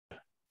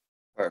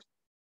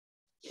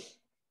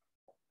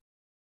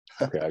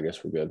Okay, I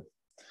guess we're good.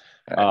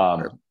 All right, Um,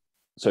 perfect.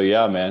 so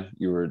yeah, man,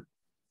 you were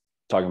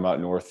talking about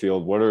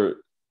Northfield.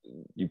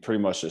 You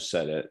pretty much just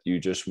said it. You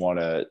just want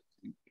to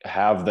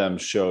have them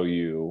show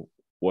you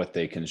what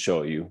they can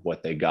show you,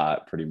 what they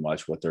got, pretty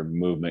much what their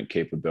movement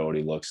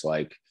capability looks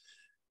like.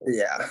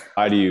 Yeah.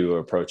 How do you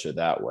approach it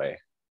that way?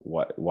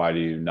 Why do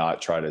you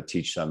not try to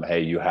teach them,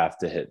 hey, you have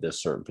to hit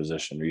this certain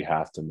position or you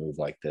have to move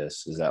like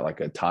this? Is that like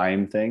a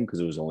time thing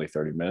because it was only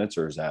 30 minutes,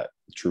 or is that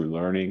true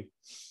learning?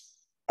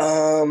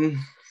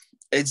 Um,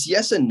 it's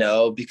yes and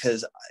no,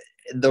 because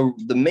the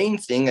main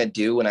thing I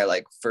do when I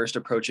like first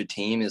approach a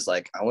team is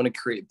like I want to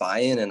create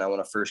buy-in, and I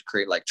want to first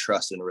create like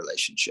trust and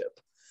relationship.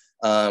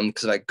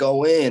 Because if I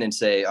go in and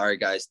say, all right,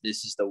 guys,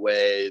 this is the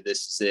way,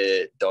 this is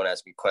it, don't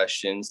ask me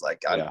questions,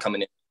 like I'm Yeah.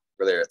 coming in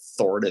really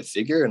authoritative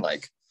figure, and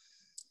like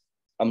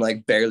I'm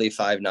like barely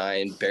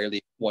 5'9",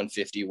 barely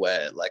 150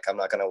 wet. Like I'm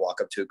not gonna walk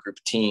up to a group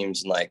of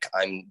teams and like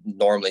I'm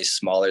normally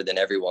smaller than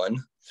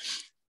everyone.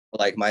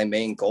 Like my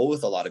main goal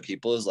with a lot of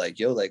people is like,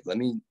 yo, like let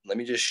me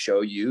just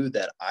show you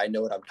that I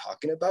know what I'm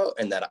talking about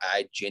and that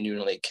I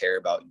genuinely care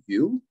about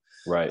you.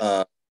 Right.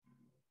 Um,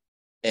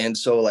 and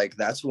so like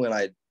that's when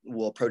I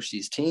will approach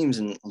these teams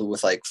and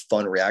with like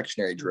fun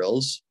reactionary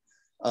drills,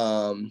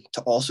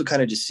 to also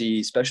kind of just see,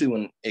 especially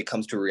when it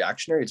comes to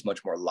reactionary, it's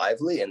much more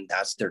lively, and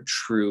that's their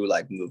true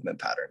like movement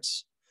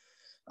patterns.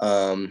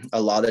 A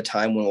lot of the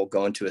time when we'll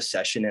go into a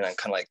session and I'm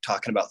kind of like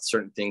talking about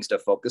certain things to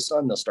focus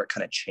on, they'll start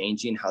kind of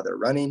changing how they're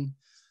running,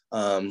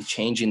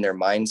 changing their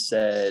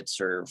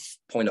mindsets or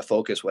point of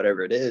focus,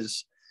 whatever it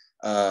is.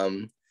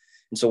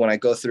 And so when I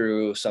go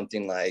through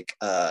something like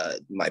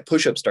my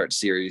push-up start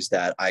series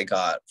that I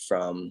got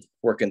from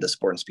working the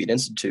Sport and Speed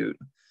Institute,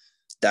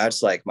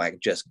 that's like my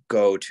just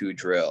go-to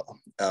drill.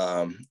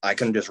 I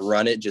can just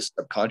run it just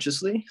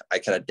subconsciously. I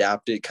can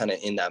adapt it kind of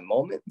in that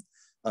moment.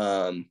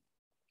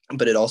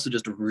 But it also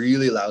just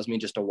really allows me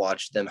just to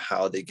watch them,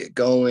 how they get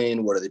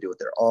going, what do they do with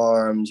their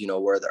arms,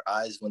 where are their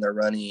eyes when they're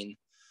running.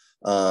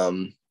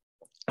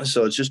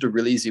 So it's just a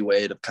really easy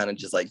way to kind of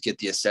just like get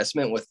the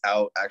assessment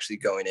without actually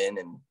going in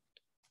and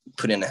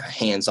putting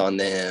hands on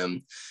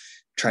them,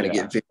 trying to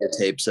Yeah. get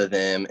videotapes of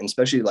them. And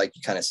especially like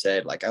you kind of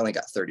said, like I only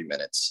got 30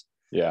 minutes.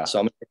 Yeah. So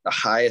I'm gonna take the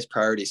highest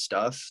priority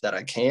stuff that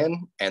I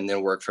can and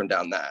then work from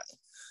down that.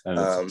 And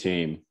it's a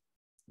team.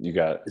 You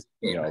got, a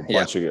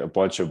Yeah.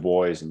 bunch of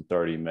boys in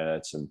 30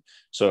 minutes. And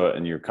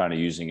you're kind of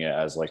using it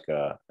as like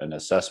an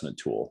assessment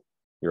tool.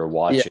 You're Yeah.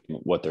 watching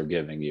what they're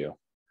giving you.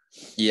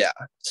 Yeah.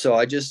 So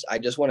I just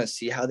want to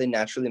see how they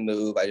naturally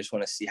move. I just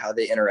want to see how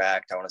they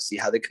interact. I want to see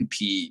how they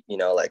compete,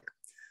 like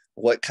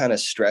what kind of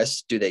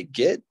stress do they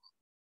get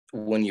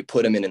when you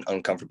put them in an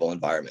uncomfortable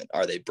environment?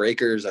 Are they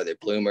breakers? Are they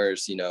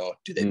bloomers?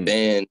 Do they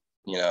bend?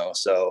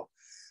 So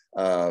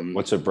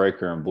What's a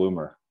breaker and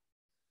bloomer?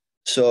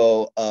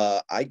 So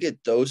I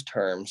get those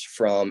terms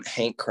from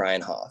Hank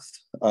Kreinhoff,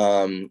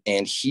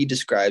 and he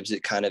describes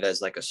it kind of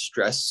as like a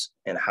stress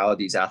and how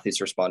these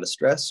athletes respond to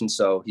stress. And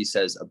so he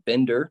says a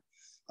bender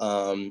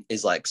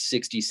is like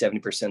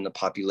 60-70% of the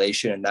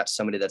population, and that's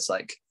somebody that's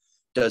like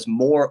does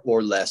more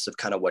or less of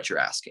kind of what you're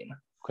asking.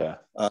 Okay.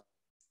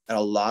 And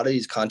a lot of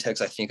these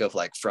contexts I think of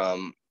like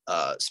from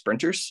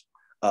sprinters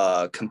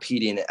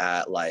competing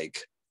at like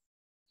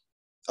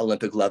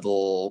Olympic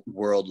level,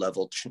 world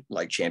level,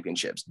 like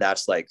championships.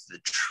 That's like the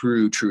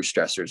true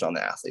stressors on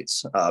the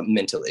athletes,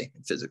 mentally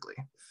and physically.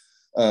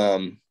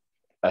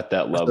 At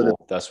that level,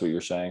 that's what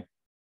you're saying?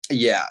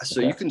 Yeah. So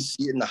Okay. you can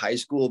see it in the high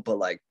school, but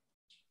like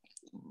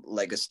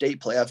a state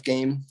playoff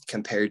game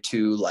compared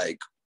to like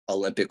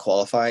Olympic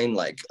qualifying,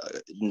 like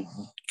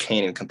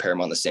can't even compare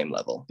them on the same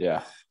level.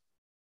 Yeah.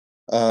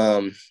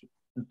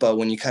 But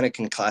when you kind of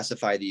can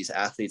classify these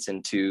athletes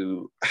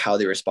into how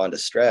they respond to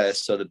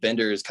stress, so the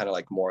bender is kind of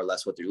like more or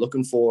less what they're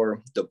looking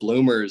for. The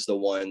bloomer is the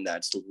one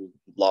that's a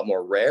lot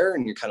more rare,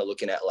 and you're kind of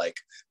looking at like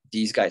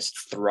these guys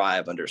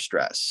thrive under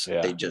stress.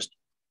 Yeah. They just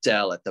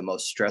excel at the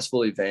most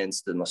stressful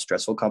events, the most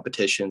stressful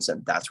competitions,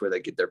 and that's where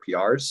they get their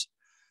PRs.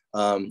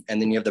 And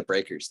then you have the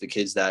breakers, the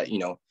kids that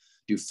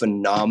do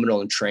phenomenal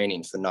in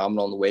training,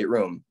 phenomenal in the weight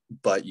room,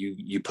 but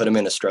you put them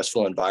in a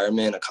stressful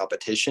environment, a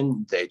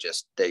competition, they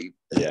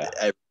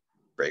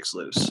breaks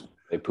loose.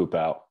 They poop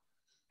out.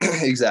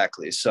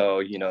 Exactly.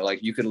 So,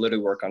 like you could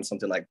literally work on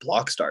something like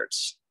block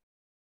starts,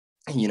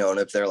 and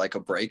if they're like a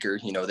breaker,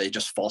 they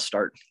just false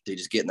start. They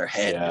just get in their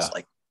head and just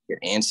like get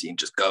antsy and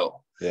just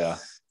go. Yeah.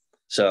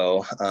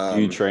 So,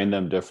 do you train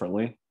them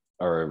differently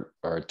or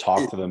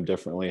talk to them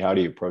differently? How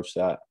do you approach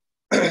that?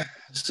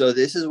 So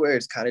this is where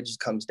it's kind of just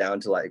comes down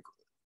to like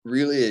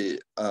really,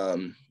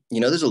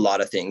 there's a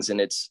lot of things,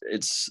 and it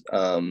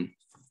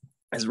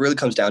really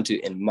comes down to,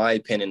 in my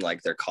opinion,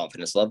 like their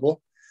confidence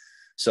level.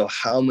 So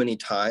how many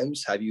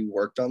times have you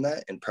worked on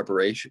that and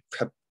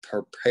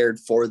prepared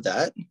for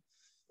that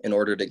in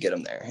order to get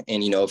them there?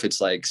 And, if it's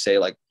like, say,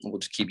 like, we'll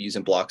just keep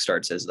using block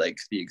starts as like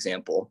the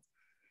example,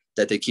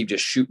 that they keep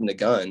just shooting the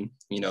gun,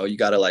 you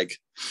got to like,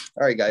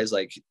 all right, guys,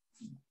 like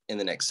in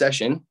the next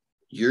session,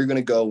 you're going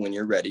to go when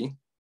you're ready.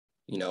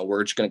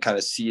 We're just going to kind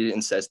of see it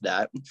and assess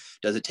that.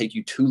 Does it take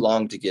you too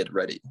long to get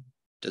ready?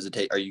 Does it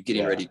take, are you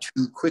getting Yeah. ready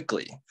too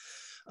quickly?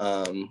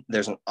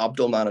 There's an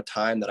optimal amount of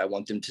time that I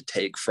want them to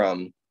take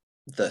from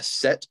the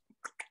set,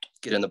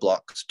 get in the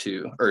blocks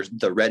to, or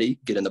the ready,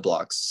 get in the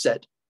blocks,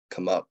 set,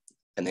 come up,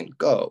 and then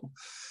go.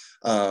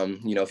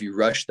 If you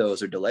rush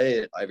those or delay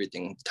it,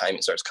 everything,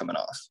 timing starts coming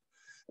off.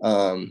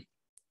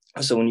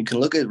 So when you can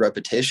look at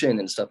repetition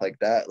and stuff like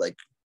that, like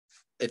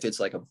if it's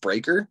like a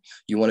breaker,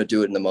 you want to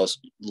do it in the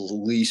most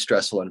least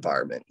stressful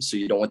environment. So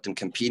you don't want them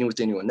competing with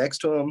anyone next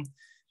to them.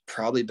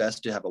 Probably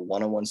best to have a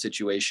one-on-one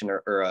situation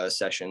or a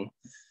session.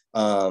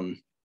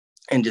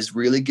 And just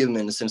really give them,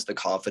 in a sense, the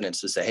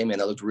confidence to say, hey man,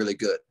 that looks really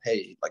good.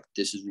 Hey, like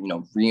this is,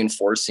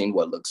 reinforcing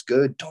what looks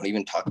good. Don't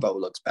even talk about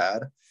what looks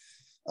bad.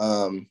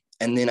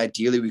 And then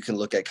ideally we can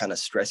look at kind of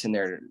stressing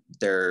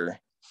their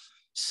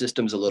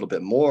systems a little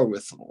bit more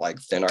with like,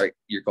 then, all right,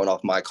 you're going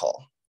off my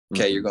call.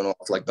 Okay. You're going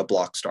off like the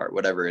block start,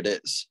 whatever it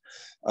is.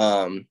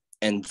 And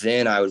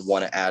then I would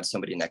want to add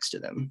somebody next to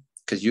them.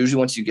 Because usually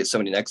once you get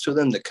somebody next to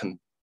them, the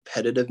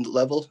competitive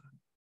level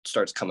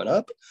starts coming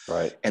up,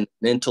 right? And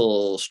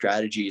mental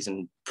strategies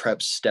and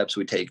prep steps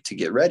we take to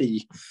get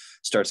ready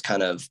starts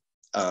kind of,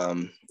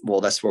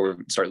 that's where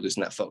we start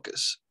losing that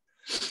focus.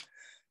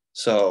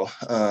 So,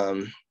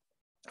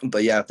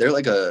 but yeah, if they're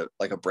like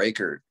a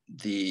breaker,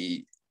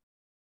 the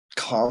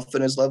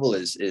confidence level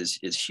is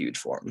huge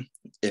for them.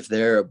 If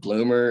they're a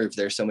bloomer, if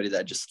they're somebody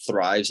that just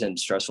thrives in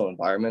stressful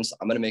environments,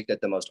 I'm going to make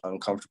that the most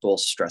uncomfortable,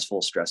 stress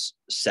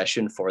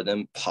session for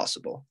them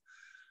possible.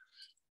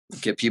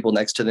 Get people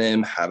next to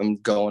them, have them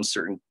go on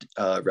certain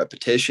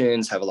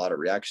repetitions, have a lot of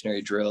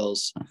reactionary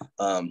drills,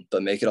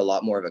 but make it a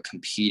lot more of a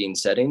competing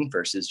setting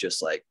versus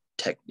just like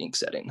technique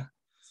setting.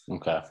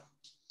 Okay.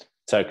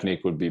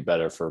 Technique would be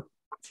better for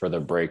the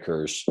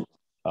breakers,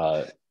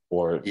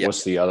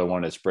 what's the other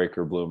one? It's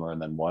breaker, bloomer,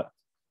 and then what?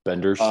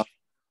 Benders?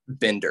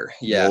 Bender.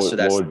 Yeah.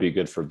 What would be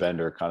good for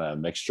bender? Kind of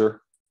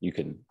mixture? They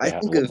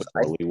have a little bit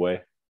more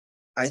leeway.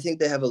 I think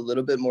they have a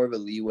little bit more of a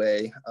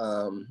leeway.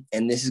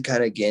 And this is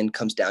kind of, again,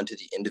 comes down to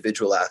the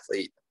individual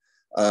athlete.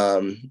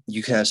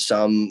 You can have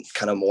some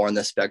kind of more on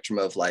the spectrum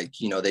of like,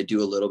 they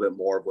do a little bit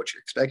more of what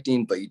you're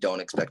expecting, but you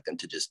don't expect them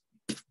to just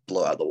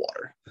blow out the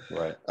water.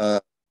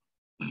 Right.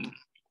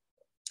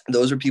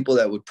 Those are people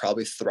that would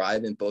probably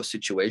thrive in both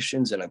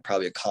situations and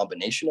probably a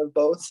combination of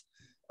both.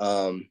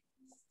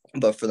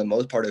 But for the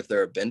most part, if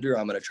they're a bender,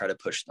 I'm going to try to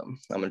push them.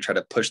 I'm going to try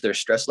to push their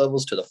stress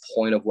levels to the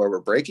point of where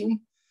we're breaking.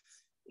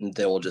 And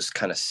they will just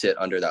kind of sit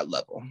under that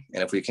level.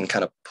 And if we can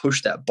kind of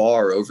push that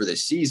bar over the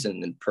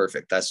season, then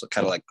perfect. That's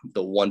kind of like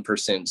the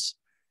 1%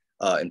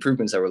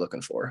 improvements that we're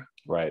looking for.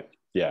 Right.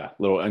 Yeah.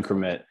 Little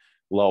increment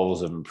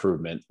levels of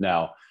improvement.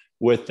 Now,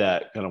 with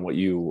that, kind of what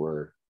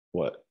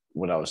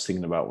I was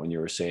thinking about when you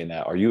were saying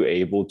that, are you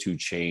able to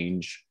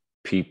change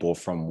people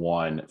from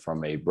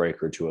a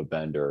breaker to a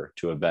bender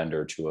to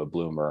a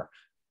bloomer?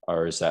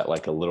 Or is that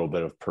like a little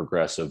bit of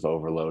progressive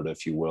overload,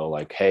 if you will?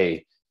 Like,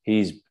 hey,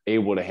 he's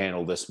able to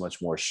handle this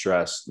much more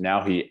stress.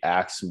 Now he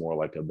acts more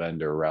like a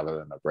bender rather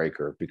than a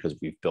breaker because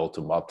we've built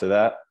him up to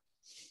that.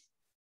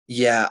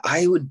 Yeah,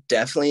 I would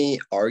definitely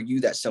argue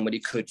that somebody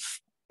could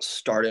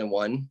start in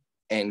one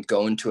and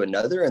go into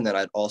another. And then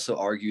I'd also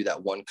argue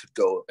that one could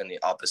go in the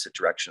opposite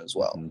direction as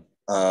well.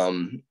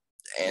 Mm-hmm.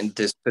 And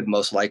this could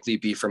most likely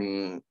be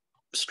from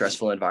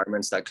stressful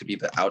environments that could be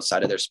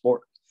outside of their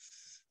sport.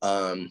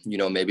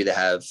 Maybe they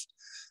have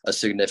a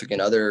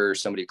significant other or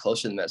somebody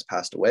close to them that's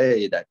passed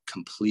away that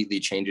completely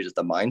changes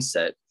the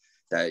mindset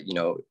that,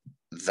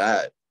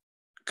 that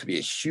could be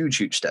a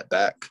huge step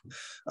back.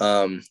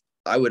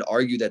 I would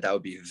argue that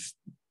would be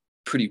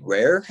pretty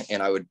rare.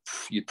 And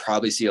you'd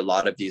probably see a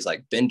lot of these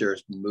like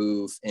benders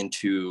move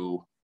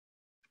into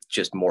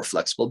just more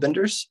flexible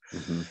benders.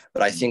 Mm-hmm.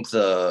 But I think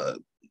the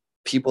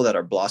people that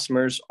are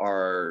blossomers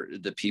are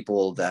the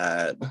people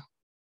that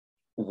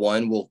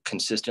one will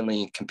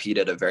consistently compete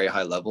at a very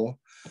high level.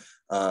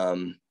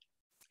 But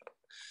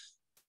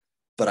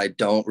I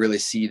don't really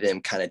see them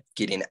kind of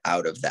getting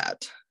out of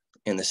that,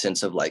 in the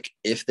sense of like,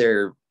 if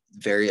they're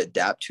very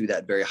adapt to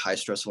that very high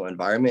stressful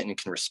environment and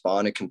can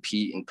respond and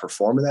compete and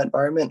perform in that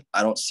environment,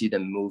 I don't see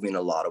them moving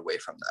a lot away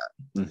from that.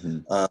 Mm-hmm.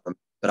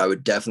 But I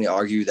would definitely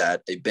argue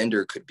that a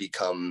bender could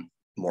become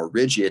more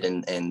rigid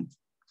and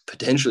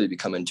potentially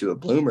become into a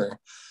bloomer.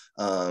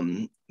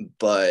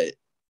 But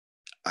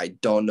I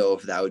don't know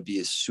if that would be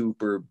a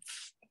super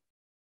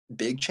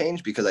big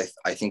change, because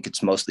I think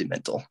it's mostly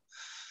mental.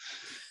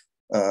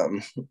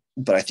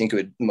 But I think it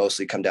would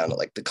mostly come down to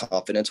like the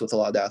confidence with a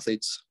lot of the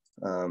athletes.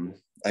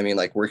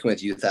 Like working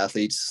with youth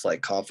athletes,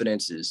 like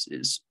confidence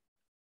is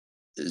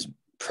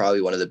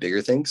probably one of the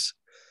bigger things.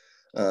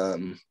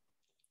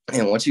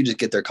 And once you just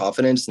get their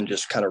confidence and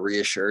just kind of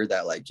reassure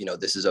that, like,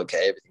 this is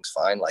okay, everything's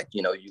fine. Like,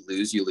 you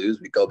lose,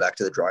 we go back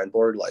to the drawing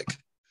board. Like,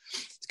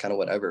 it's kind of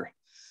whatever.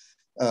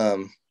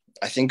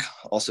 I think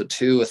also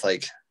too, with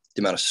like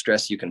the amount of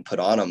stress you can put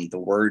on them, the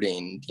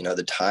wording,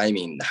 the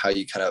timing, how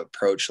you kind of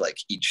approach like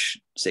each,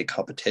 say,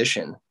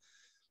 competition,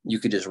 you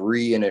could just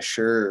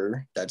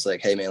reassure that's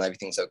like, hey man,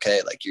 everything's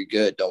okay. Like, you're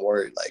good. Don't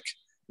worry. Like,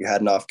 you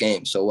had an off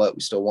game. So what?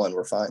 We still won.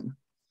 We're fine.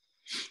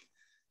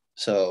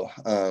 So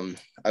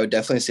I would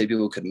definitely say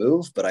people could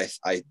move, but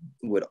I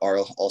would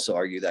also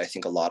argue that I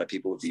think a lot of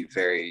people would be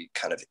very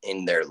kind of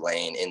in their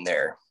lane, in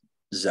their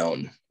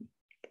zone.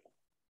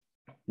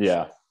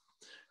 Yeah.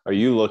 Are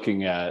you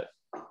looking at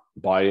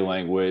body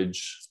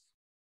language,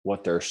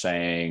 what they're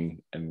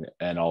saying,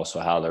 and also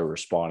how they're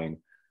responding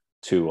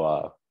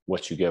to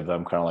what you give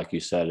them? Kind of like you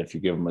said, if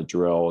you give them a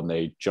drill and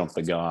they jump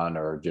the gun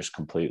or just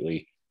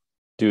completely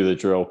do the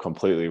drill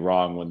completely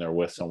wrong when they're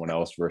with someone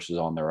else versus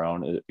on their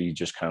own, are you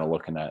just kind of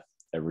looking at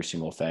every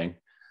single thing?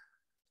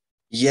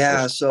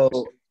 Yeah. So,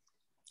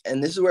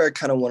 and this is where I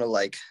kind of want to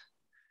like,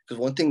 because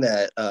one thing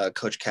that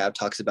Coach Cab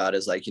talks about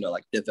is like,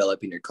 like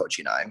developing your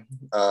coaching eye.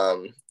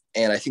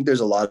 And I think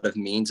there's a lot of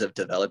means of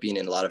developing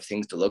and a lot of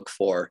things to look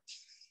for.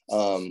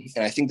 And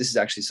I think this is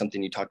actually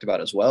something you talked about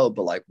as well,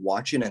 but like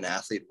watching an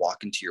athlete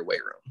walk into your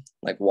weight room,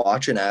 like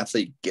watch an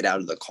athlete get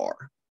out of the car.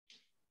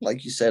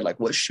 Like you said,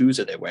 like what shoes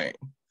are they wearing?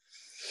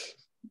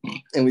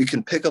 And we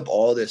can pick up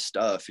all this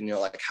stuff and,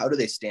 like, how do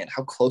they stand?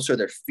 How close are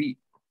their feet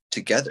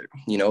together?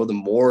 The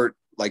more,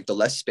 like, the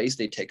less space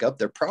they take up,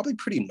 they're probably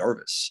pretty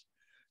nervous.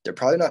 They're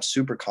probably not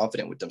super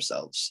confident with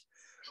themselves.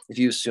 If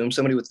you assume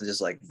somebody with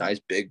this like nice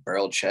big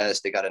barrel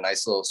chest, they got a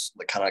nice little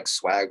like kind of like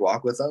swag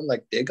walk with them,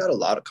 like they got a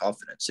lot of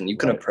confidence, and you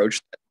can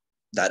approach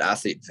that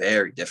athlete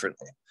very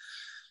differently.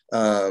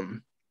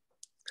 You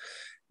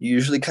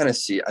usually kind of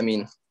see, I mean,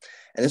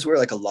 and this is where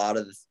like a lot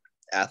of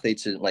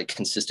athletes are like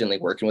consistently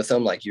working with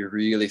them, like you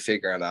really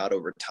figure them out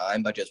over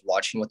time by just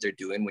watching what they're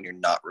doing when you're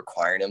not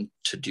requiring them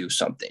to do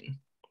something.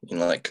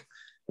 Like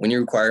when you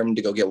require them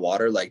to go get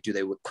water, like do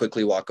they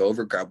quickly walk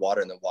over, grab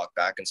water, and then walk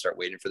back and start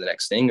waiting for the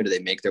next thing? Or do they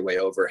make their way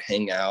over,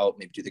 hang out?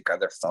 Maybe do they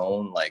grab their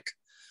phone? Like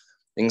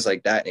things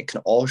like that. And it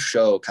can all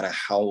show kind of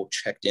how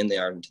checked in they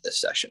are into this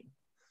session.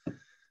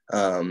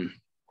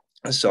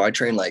 So I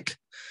train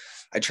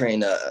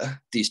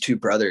these two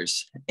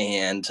brothers,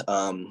 and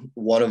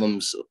one of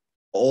them's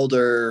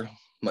older,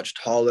 much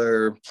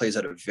taller, plays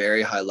at a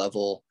very high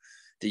level.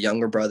 The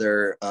younger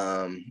brother,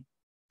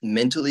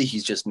 mentally,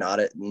 he's just not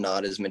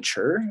as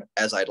mature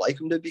as I'd like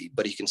him to be,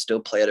 but he can still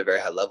play at a very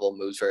high level,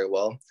 moves very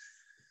well.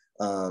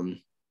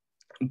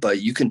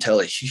 But you can tell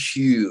a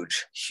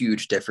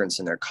huge difference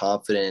in their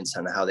confidence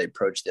and how they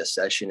approach this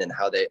session and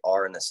how they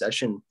are in the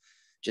session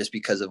just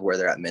because of where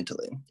they're at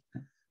mentally.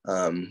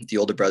 The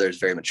older brother is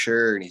very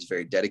mature and he's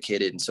very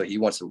dedicated, and so he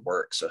wants to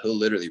work. So he'll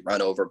literally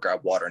run over, grab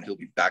water, and he'll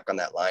be back on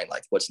that line.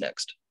 Like, what's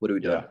next? What are we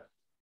doing?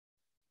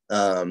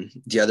 Yeah.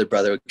 The other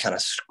brother kind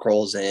of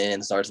scrolls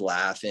in, starts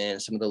laughing.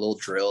 Some of the little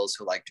drills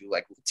he'll like do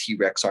like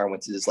T-Rex arm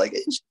with his like,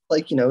 it's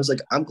like, it's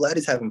like, I'm glad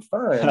he's having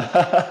fun.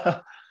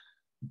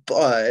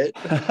 But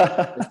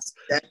the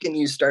second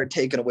you start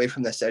taking away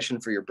from the session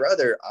for your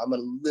brother, I'm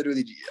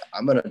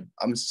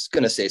just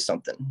gonna say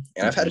something.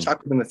 And I've had to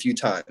talk with him a few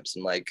times,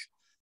 and like,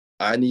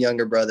 I'm the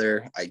younger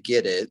brother, I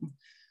get it.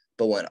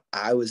 But when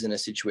I was in a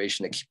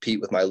situation to compete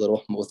with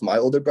my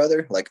older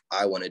brother, like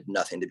I wanted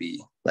nothing to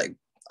be like,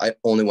 I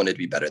only wanted to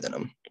be better than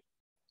him.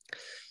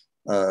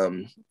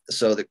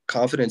 So the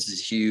confidence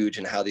is huge,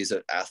 and how these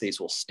athletes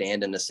will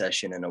stand in a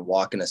session and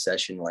walk in a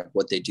session, like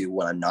what they do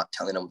when I'm not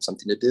telling them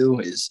something to do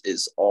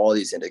is all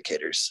these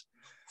indicators.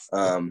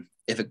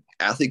 If an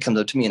athlete comes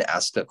up to me and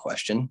asks a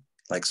question,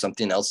 like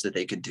something else that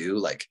they could do,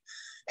 like,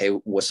 hey,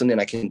 what's something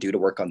I can do to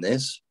work on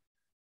this?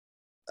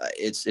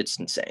 It's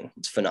insane.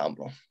 It's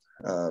phenomenal.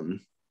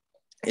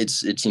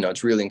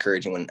 It's really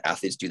encouraging when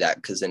athletes do that,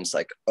 because then it's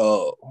like,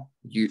 oh,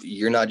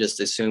 you're not just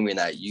assuming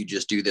that you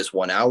just do this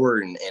 1 hour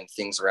and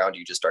things around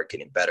you just start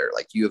getting better.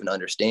 Like you have an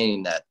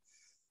understanding that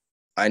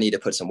I need to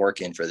put some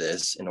work in for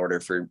this in order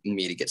for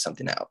me to get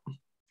something out.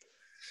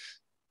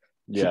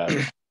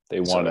 Yeah.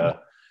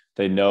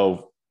 They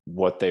know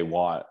what they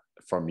want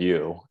from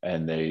you,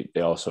 and they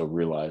also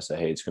realize that,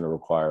 hey, it's going to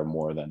require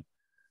more than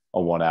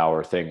a 1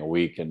 hour thing a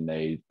week. And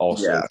they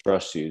also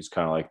trust you. It's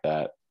kind of like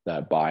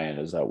that buy-in.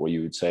 Is that what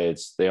you would say?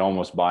 It's, they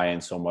almost buy in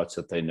so much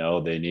that they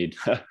know they need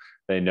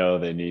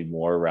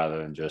more, rather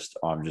than just,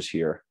 oh, I'm just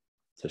here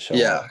to show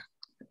up.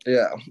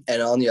 Yeah.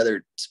 And on the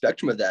other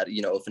spectrum of that,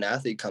 if an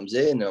athlete comes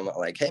in and I'm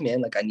like, hey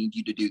man, like I need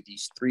you to do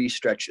these 3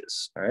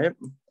 stretches. All right.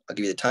 I'll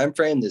give you the time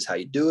frame. This is how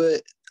you do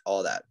it.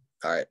 All that.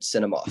 All right.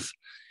 Send them off.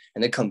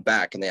 And they come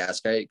back and they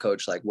ask, hey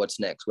coach, like what's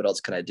next? What else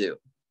can I do?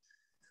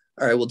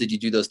 All right, well, did you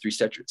do those 3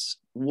 stretches?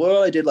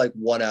 Well, I did like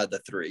 1 out of the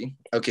 3.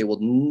 Okay, well,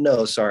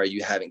 no, sorry,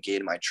 you haven't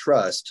gained my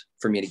trust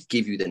for me to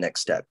give you the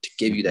next step, to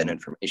give you that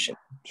information.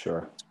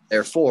 Sure.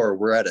 Therefore,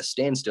 we're at a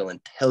standstill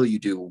until you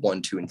do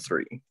 1, 2, and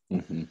 3.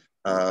 Mm-hmm.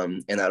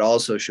 And that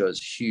also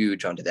shows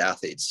huge onto the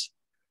athletes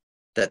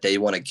that they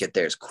want to get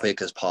there as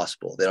quick as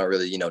possible. They don't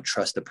really,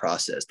 trust the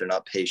process. They're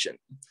not patient.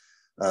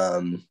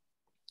 And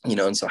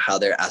so how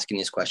they're asking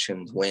these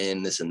questions,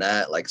 when, this and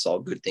that, like it's all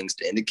good things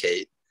to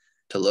indicate,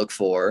 to look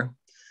for.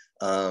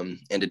 And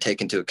to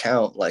take into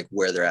account like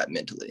where they're at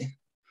mentally.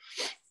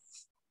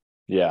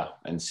 Yeah.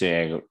 And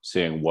seeing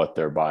what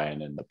they're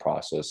buying in the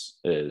process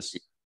is.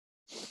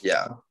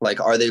 Yeah. Like,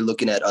 are they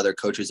looking at other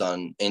coaches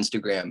on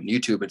Instagram and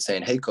YouTube and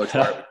saying, hey coach,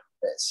 why are we doing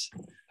this?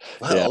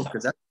 Well,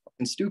 because that's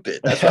fucking stupid.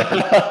 That's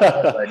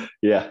why. Like,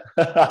 yeah.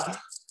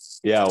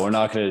 Yeah, we're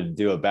not going to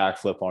do a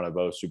backflip on a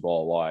Bosu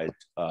ball wide,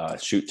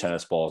 shoot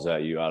tennis balls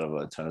at you out of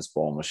a tennis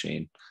ball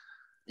machine.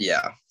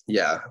 Yeah.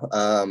 Yeah.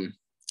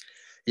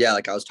 Yeah,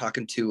 like I was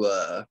talking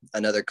to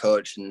another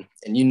coach, and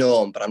you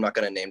know him, but I'm not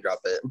gonna name drop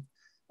it.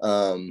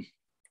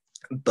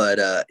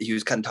 But he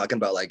was kind of talking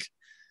about, like,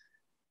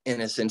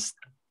 in a sense,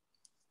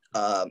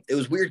 it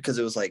was weird because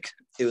it was like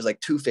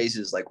two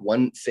phases. Like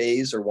one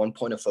phase or one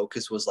point of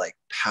focus was like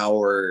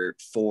power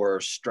for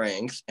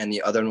strength, and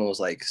the other one was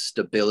like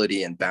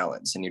stability and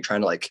balance. And you're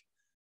trying to like,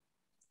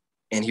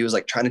 and he was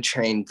like trying to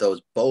train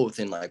those both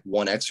in like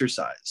one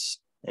exercise.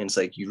 And it's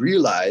like you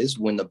realize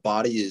when the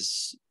body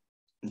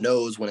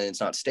knows when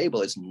it's not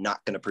stable, it's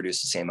not going to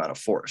produce the same amount of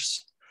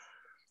force.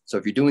 So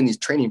if you're doing these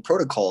training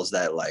protocols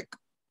that like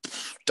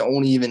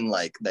don't even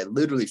like, that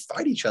literally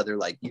fight each other,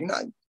 like I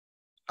don't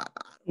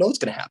know what's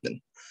going to happen.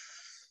 I'm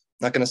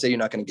not going to say you're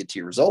not going to get to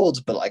your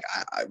results, but like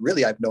I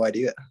really have no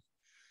idea.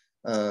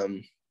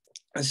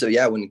 So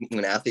yeah, when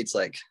athletes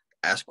like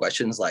ask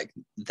questions like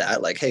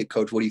that, like, hey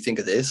coach, what do you think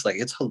of this? Like,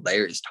 it's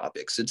hilarious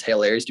topics. It's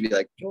hilarious to be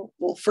like,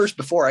 well, first,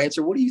 before I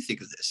answer, what do you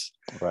think of this?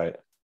 Right.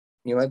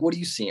 Like, what are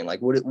you seeing? Like,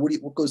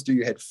 what goes through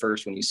your head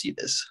first when you see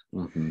this?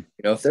 Mm-hmm.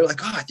 If they're like,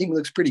 oh, I think it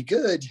looks pretty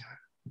good,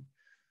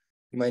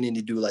 you might need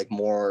to do like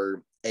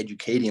more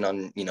educating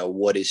on,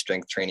 what is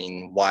strength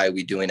training? Why are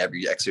we doing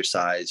every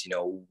exercise?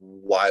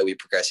 Why are we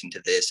progressing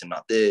to this and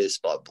not this,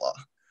 blah, blah.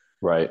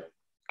 Right.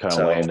 Kind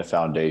of laying the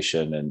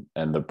foundation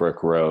and the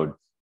brick road,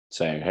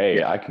 saying, hey,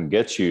 yeah, I can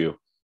get you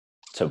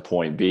to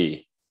point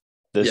B.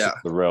 This is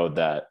the road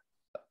that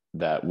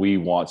we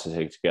want to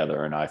take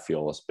together and I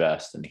feel is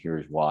best. And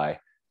here's why,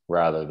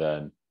 rather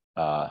than,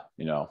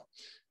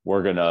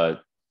 we're going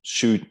to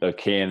shoot a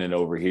cannon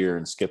over here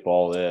and skip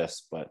all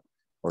this, but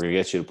we're going to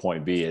get you to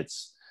point B. It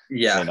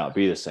may not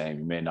be the same.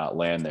 You may not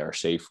land there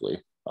safely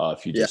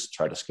if you just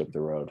try to skip the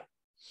road.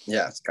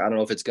 Yeah. I don't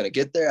know if it's going to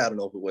get there. I don't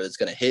know what it's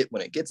going to hit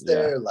when it gets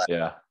there.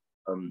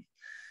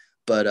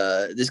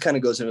 But this kind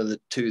of goes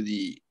into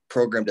the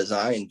program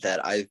design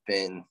that I've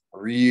been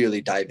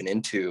really diving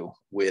into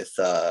with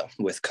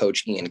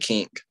Coach Ian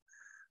King.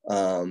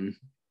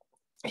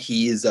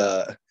 He's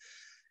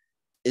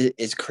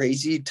it's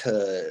crazy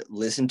to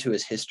listen to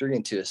his history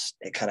and to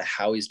kind of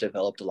how he's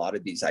developed a lot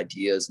of these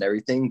ideas and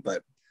everything.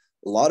 But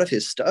a lot of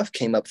his stuff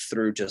came up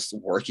through just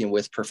working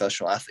with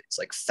professional athletes,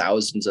 like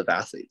thousands of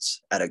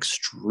athletes at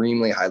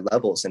extremely high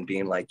levels, and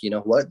being like, you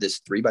know what,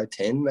 this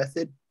 3x10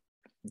 method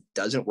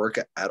doesn't work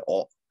at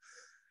all.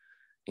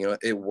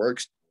 It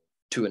works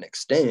to an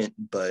extent,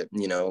 but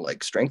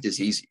like strength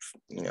is easy.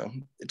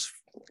 It's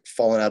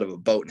falling out of a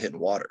boat and hitting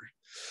water.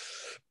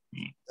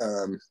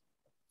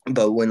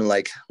 But when we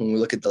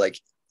look at the like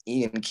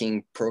Ian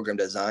King program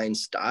design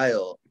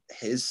style,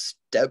 his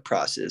step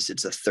process,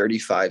 it's a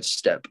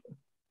 35-step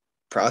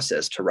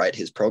process to write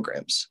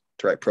programs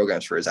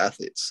for his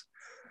athletes.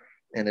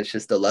 And it's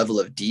just the level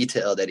of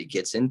detail that he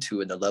gets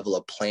into and the level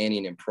of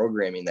planning and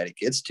programming that he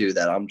gets to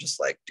that I'm just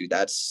like, dude,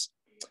 that's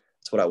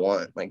what I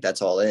want. Like,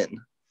 that's all in.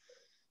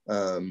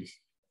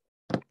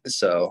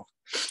 So,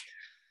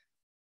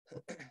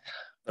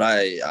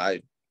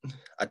 but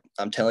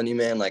I'm telling you,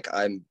 man, like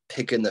I'm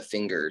picking the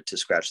finger to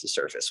scratch the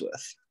surface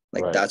with.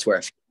 Like, that's where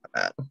I feel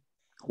I'm at.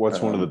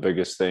 What's one of the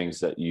biggest things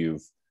that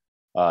you've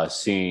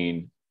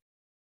seen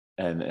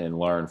and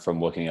learned from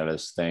looking at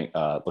his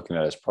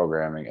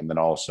programming, and then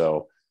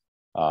also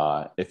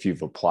if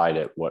you've applied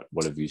it, what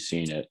have you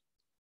seen it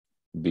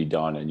be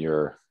done in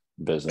your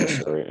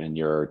business or in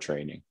your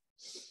training?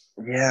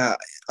 Yeah,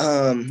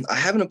 I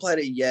haven't applied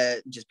it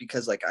yet, just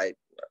because like I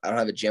don't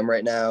have a gym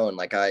right now, and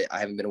like I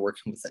haven't been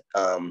working with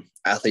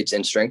athletes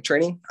in strength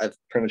training. I've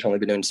pretty much only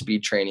been doing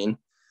speed training.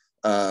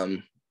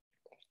 But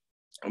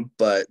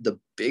the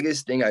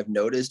biggest thing I've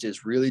noticed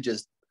is really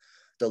just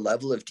the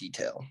level of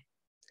detail.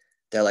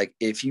 That like,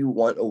 if you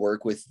want to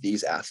work with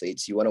these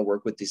athletes, you want to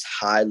work with these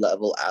high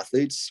level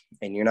athletes,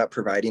 and you're not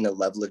providing a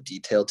level of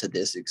detail to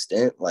this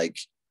extent, like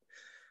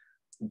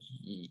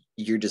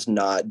you're just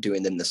not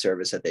doing them the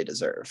service that they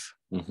deserve.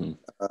 Mm-hmm.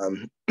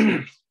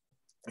 And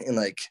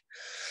like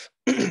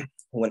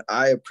when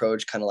I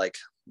approach kind of like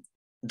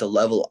the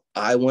level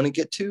I want to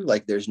get to,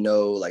 like there's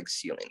no like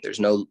ceiling,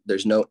 there's no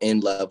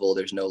end level,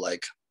 there's no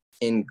like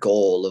end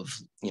goal of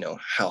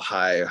how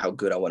high or how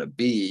good I want to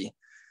be,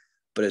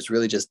 but it's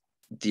really just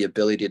the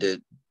ability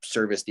to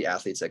service the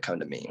athletes that come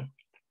to me.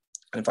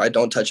 And if I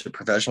don't touch a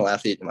professional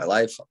athlete in my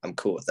life, I'm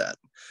cool with that.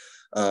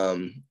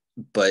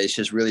 But it's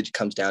just really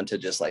comes down to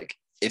just like,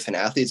 if an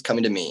athlete's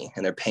coming to me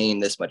and they're paying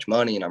this much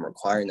money and I'm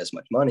requiring this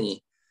much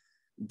money,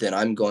 then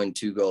I'm going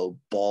to go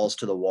balls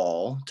to the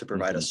wall to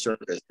provide a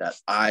service that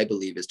I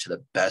believe is to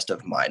the best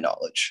of my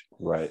knowledge.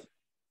 Right.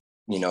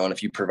 And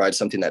if you provide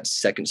something that's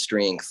second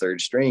string,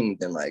 third string,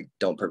 then like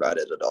don't provide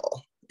it at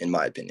all, in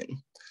my opinion.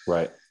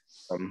 Right.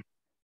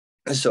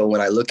 So when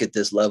I look at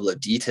this level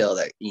of detail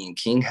that Ian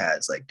King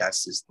has, like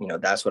that's just,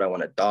 that's what I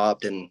want to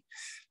adopt. And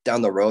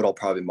down the road, I'll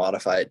probably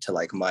modify it to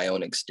like my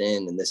own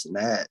extent and this and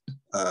that.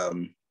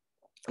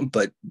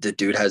 But the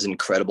dude has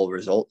incredible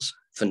results.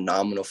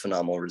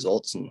 phenomenal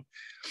results. And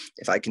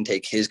if I can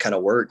take his kind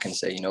of work and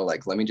say,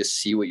 like, let me just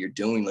see what you're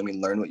doing, let me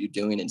learn what you're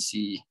doing and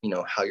see,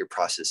 how your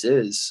process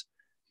is,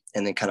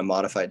 and then kind of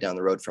modify it down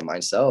the road for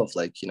myself,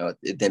 like,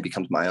 it then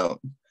becomes my own.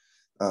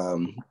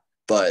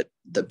 But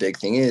the big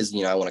thing is,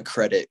 I want to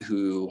credit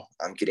who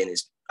I'm getting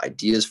these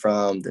ideas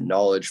from, the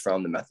knowledge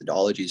from, the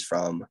methodologies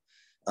from.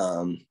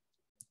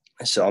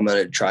 So I'm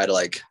going to try to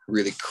like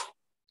really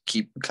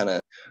keep kind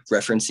of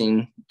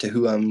referencing to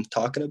who I'm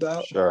talking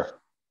about. Sure.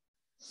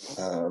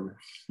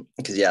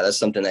 Because that's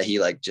something that he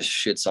like just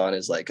shits on,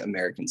 is like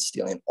Americans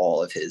stealing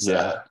all of his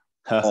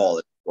all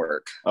his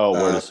work.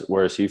 Oh,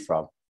 where is he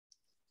from?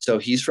 So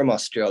he's from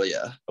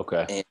Australia.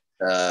 Okay. And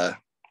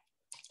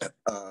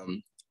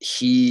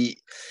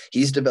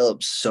he's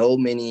developed so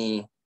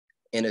many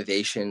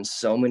innovations,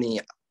 so many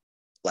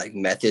like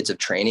methods of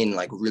training,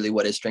 like really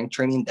what is strength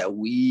training that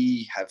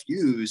we have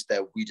used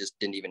that we just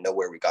didn't even know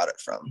where we got it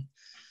from.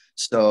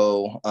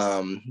 So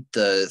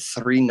the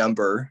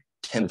 3-number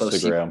tempo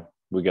Instagram.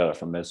 We got it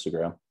from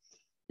Instagram.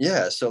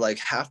 Yeah. So like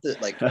half the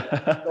like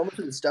so much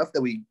of the stuff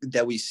that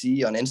we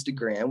see on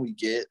Instagram, we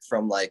get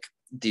from like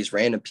these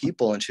random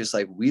people, and it's just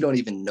like we don't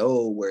even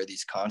know where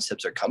these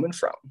concepts are coming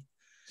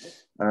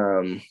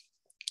from.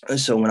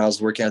 So when I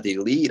was working at the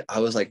Elite, I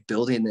was like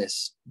building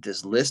this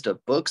list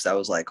of books that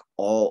was like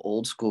all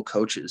old school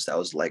coaches. That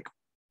was like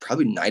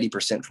probably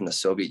 90% from the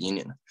Soviet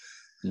Union.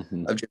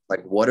 Mm-hmm. Of just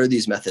like, what are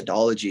these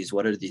methodologies?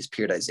 What are these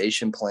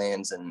periodization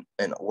plans? And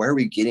where are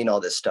we getting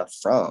all this stuff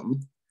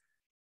from?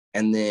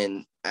 And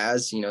then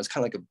as, it's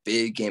kind of like a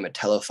big game of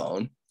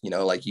telephone,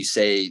 like you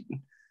say,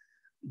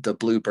 the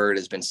blue bird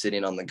has been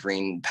sitting on the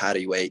green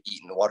pathway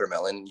eating the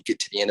watermelon. You get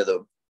to the end of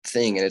the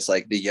thing and it's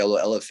like the yellow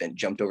elephant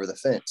jumped over the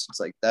fence. It's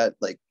like that,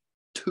 like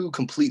 2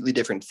 completely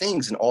different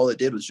things. And all it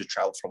did was just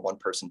travel from one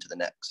person to the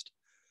next.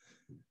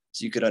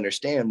 So you could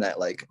understand that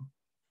like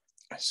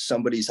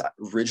somebody's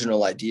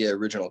original idea,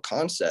 original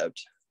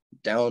concept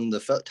down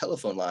the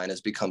telephone line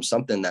has become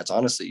something that's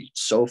honestly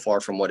so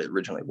far from what it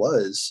originally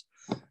was.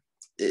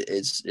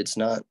 It's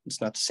not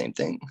the same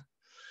thing.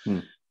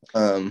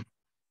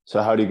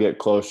 So how do you get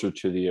closer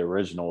to the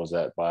original? Is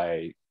that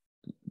by,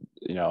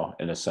 in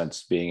a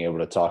sense, being able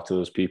to talk to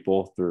those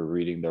people through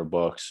reading their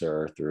books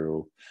or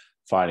through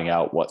finding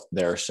out what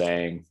they're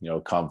saying,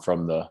 come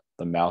from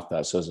the mouth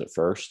that says it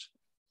first?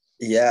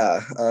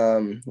 Yeah.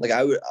 Like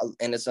I would,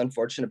 and it's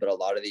unfortunate, but a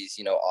lot of these,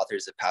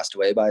 authors have passed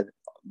away by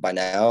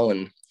now.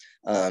 And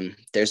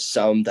there's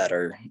some that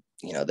are,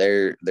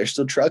 they're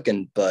still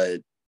trucking,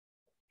 but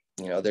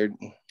they're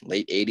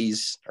late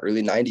 80s,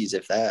 early 90s,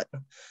 if that.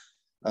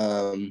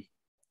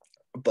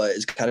 But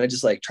it's kind of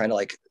just like trying to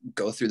like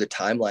go through the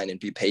timeline and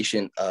be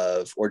patient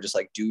or just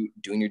like doing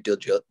your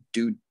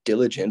due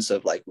diligence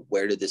of like,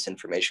 where did this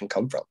information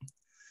come from?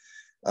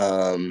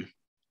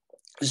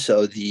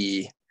 So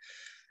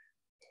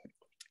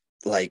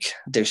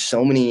there's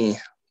so many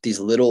these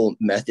little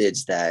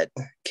methods that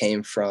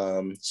came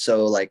from,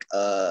 so like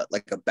a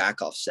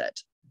back off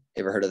set.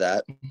 You ever heard of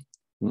that?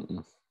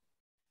 Mm-mm.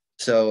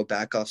 So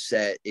back off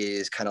set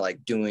is kind of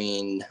like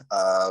doing,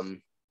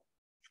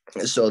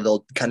 so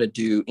they'll kind of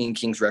do, Ian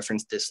King's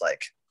reference this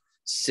like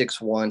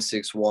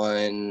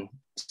 6-1-6-1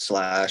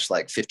 /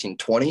 like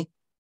 15-20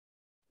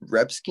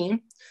 rep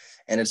scheme.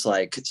 And it's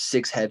like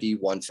 6 heavy,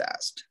 1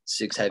 fast,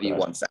 6 heavy,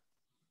 1 fast.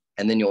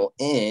 And then you'll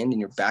end, and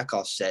your back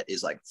off set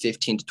is like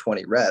 15 to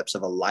 20 reps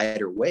of a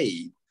lighter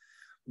weight.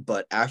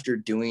 But after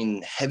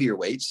doing heavier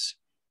weights,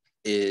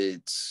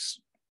 it's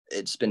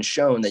been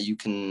shown that you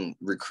can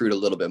recruit a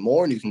little bit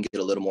more and you can get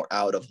a little more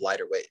out of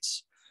lighter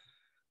weights.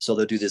 So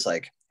they'll do this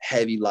like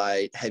heavy,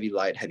 light, heavy,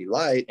 light, heavy,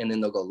 light, and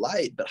then they'll go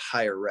light, but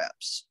higher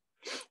reps,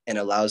 and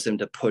allows them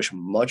to push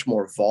much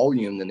more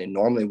volume than they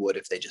normally would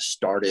if they just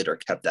started or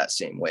kept that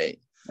same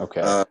weight.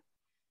 Okay.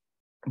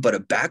 But a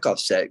back off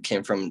set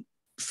came from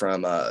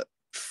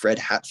Fred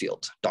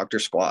Hatfield, Dr.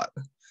 Squat.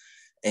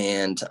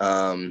 And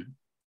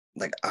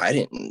like I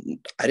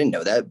didn't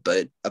know that,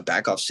 but a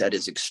back off set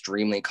is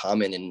extremely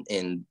common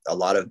in a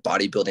lot of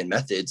bodybuilding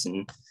methods,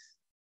 and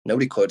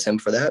nobody quotes him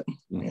for that.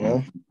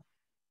 Mm-hmm.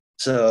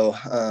 So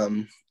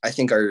I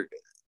think our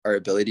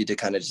ability to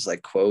kind of just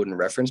like quote and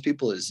reference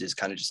people is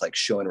kind of just like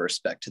showing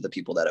respect to the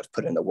people that have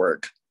put in the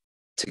work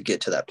to get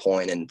to that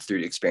point, and through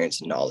the experience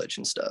and knowledge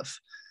and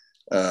stuff.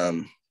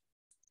 But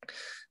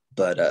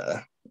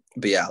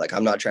yeah, like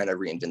I'm not trying to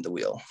reinvent the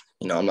wheel.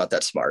 I'm not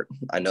that smart.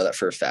 I know that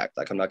for a fact.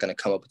 Like I'm not going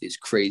to come up with these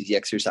crazy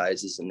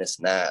exercises and this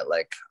and that.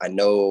 Like I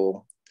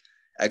know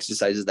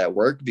exercises that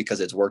work because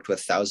it's worked with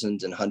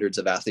thousands and hundreds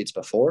of athletes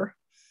before.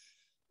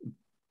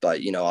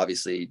 But,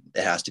 obviously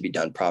it has to be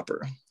done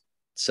proper.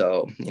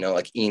 So,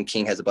 like Ian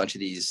King has a bunch of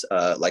these,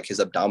 like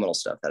his abdominal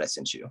stuff that I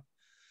sent you.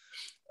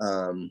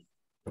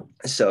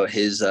 So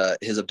his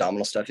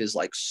abdominal stuff is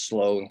like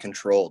slow and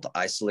controlled,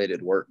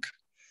 isolated work.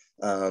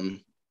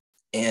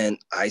 And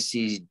I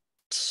see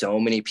so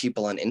many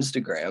people on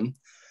Instagram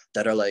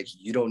that are like,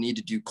 you don't need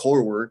to do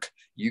core work.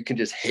 You can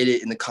just hit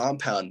it in the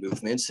compound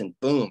movements and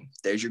boom,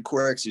 there's your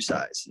core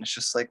exercise. And it's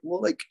just like,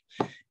 well, like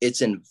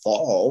it's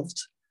involved,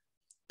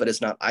 but it's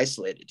not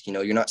isolated.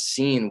 You're not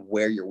seeing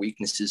where your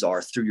weaknesses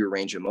are through your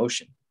range of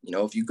motion.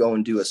 If you go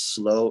and do a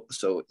slow,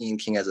 so Ian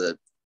King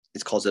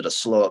it calls it a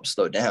slow up,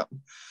 slow down,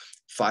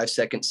 5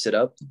 seconds sit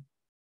up,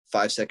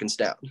 5 seconds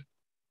down.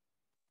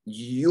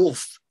 You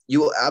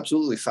will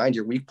absolutely find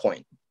your weak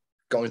point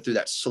going through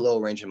that slow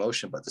range of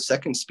motion, but the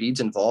second speeds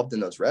involved in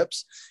those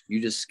reps,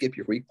 you just skip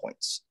your weak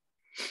points.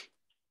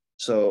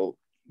 So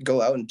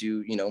go out and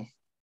do,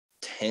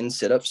 10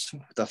 sit-ups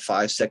with a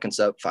 5 seconds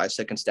up, 5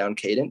 seconds down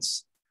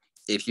cadence.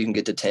 If you can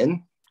get to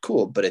 10,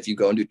 cool. But if you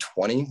go and do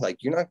 20, like,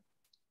 you're not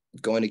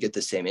going to get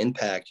the same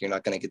impact. You're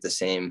not going to get the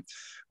same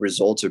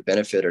results or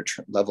benefit or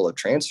level of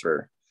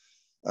transfer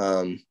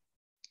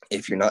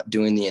if you're not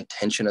doing the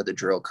intention of the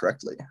drill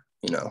correctly,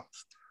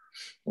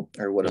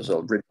 or what it was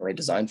originally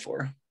designed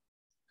for.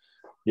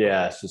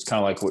 Yeah, so it's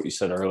kind of like what you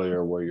said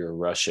earlier, where you're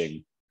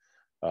rushing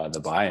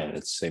the buy-in.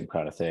 It's the same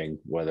kind of thing,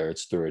 whether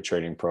it's through a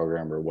training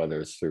program or whether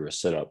it's through a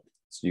sit-up.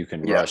 So you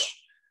can rush,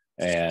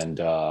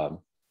 and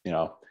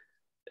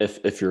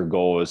if your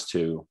goal is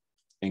to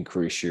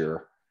increase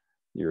your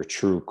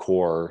true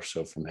core,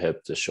 so from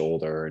hip to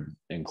shoulder, and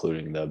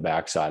including the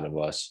backside of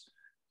us,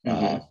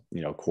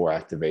 core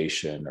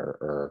activation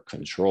or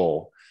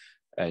control,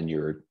 and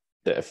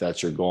if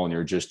that's your goal and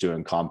you're just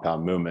doing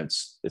compound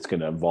movements, it's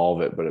going to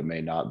evolve it, but it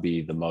may not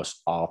be the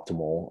most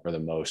optimal or the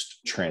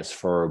most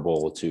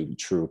transferable to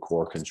true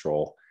core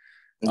control.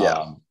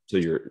 So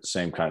you're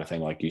same kind of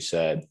thing, like you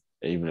said,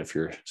 even if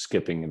you're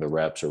skipping the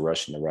reps or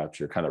rushing the reps,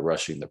 you're kind of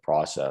rushing the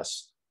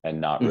process and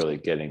not really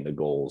getting the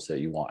goals that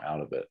you want out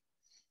of it.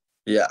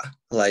 Yeah.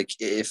 Like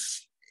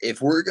if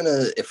we're going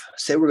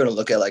to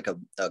look at like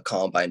a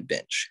combine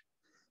bench,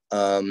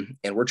 and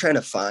we're trying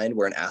to find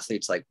where an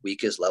athlete's like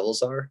weakest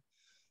levels are,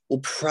 we'll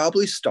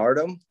probably start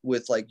them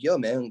with like, yo,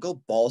 man,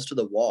 go balls to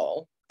the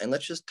wall and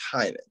let's just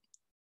time it.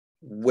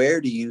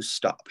 Where do you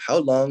stop? How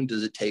long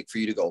does it take for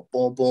you to go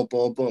boom, boom,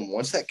 boom, boom?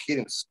 Once that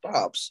cadence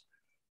stops,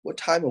 what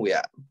time are we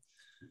at?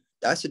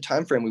 That's the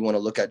time frame we want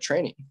to look at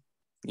training.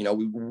 We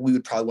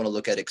would probably want to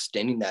look at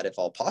extending that if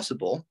all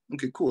possible.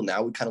 Okay, cool.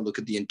 Now we kind of look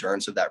at the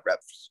endurance of that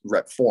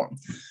rep form.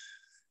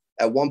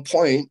 At one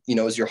point,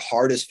 is your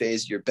hardest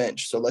phase of your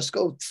bench. So let's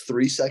go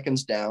 3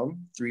 seconds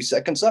down, 3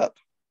 seconds up,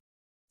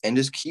 and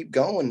just keep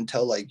going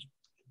until if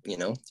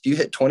you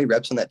hit 20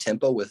 reps on that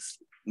tempo with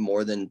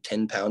more than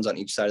 10 pounds on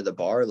each side of the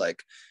bar,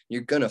 like,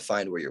 you're going to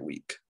find where you're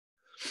weak.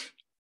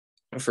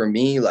 For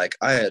me, like,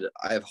 I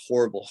have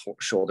horrible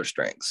shoulder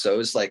strength. So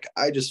it's like,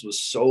 I just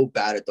was so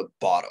bad at the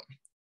bottom.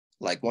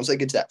 Like, once I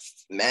get to that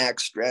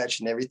max stretch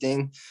and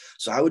everything.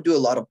 So I would do a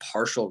lot of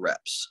partial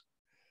reps,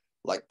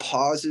 like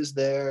pauses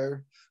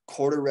there,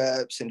 quarter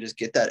reps, and just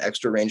get that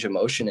extra range of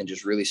motion and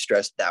just really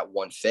stress that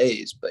one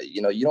phase. But,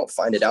 you don't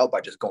find it out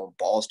by just going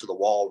balls to the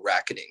wall,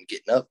 racketing,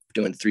 getting up,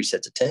 doing 3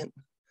 sets of 10.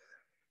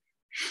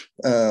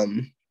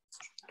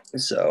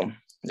 So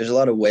there's a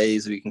lot of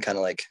ways we can kind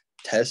of like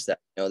test that.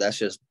 That's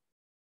just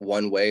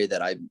one way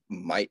that I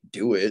might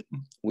do it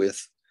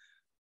with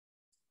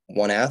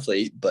one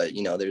athlete, but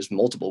there's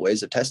multiple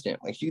ways of testing it.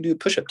 Like, you do a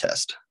push-up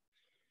test.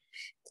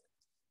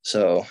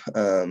 So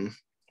the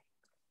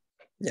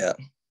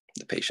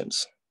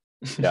patience.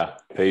 Yeah,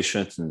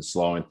 patience and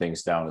slowing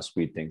things down to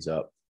speed things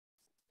up.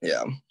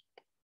 Yeah.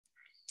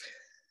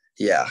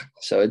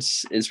 So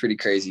it's pretty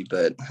crazy,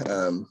 but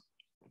I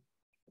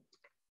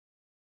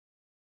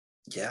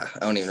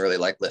don't even really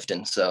like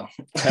lifting. So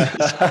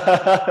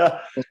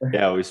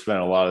yeah, we spent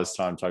a lot of this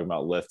time talking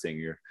about lifting.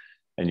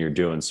 You're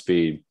doing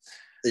speed.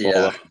 Yeah.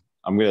 Well,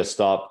 I'm going to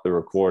stop the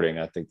recording.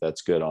 I think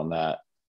that's good on that.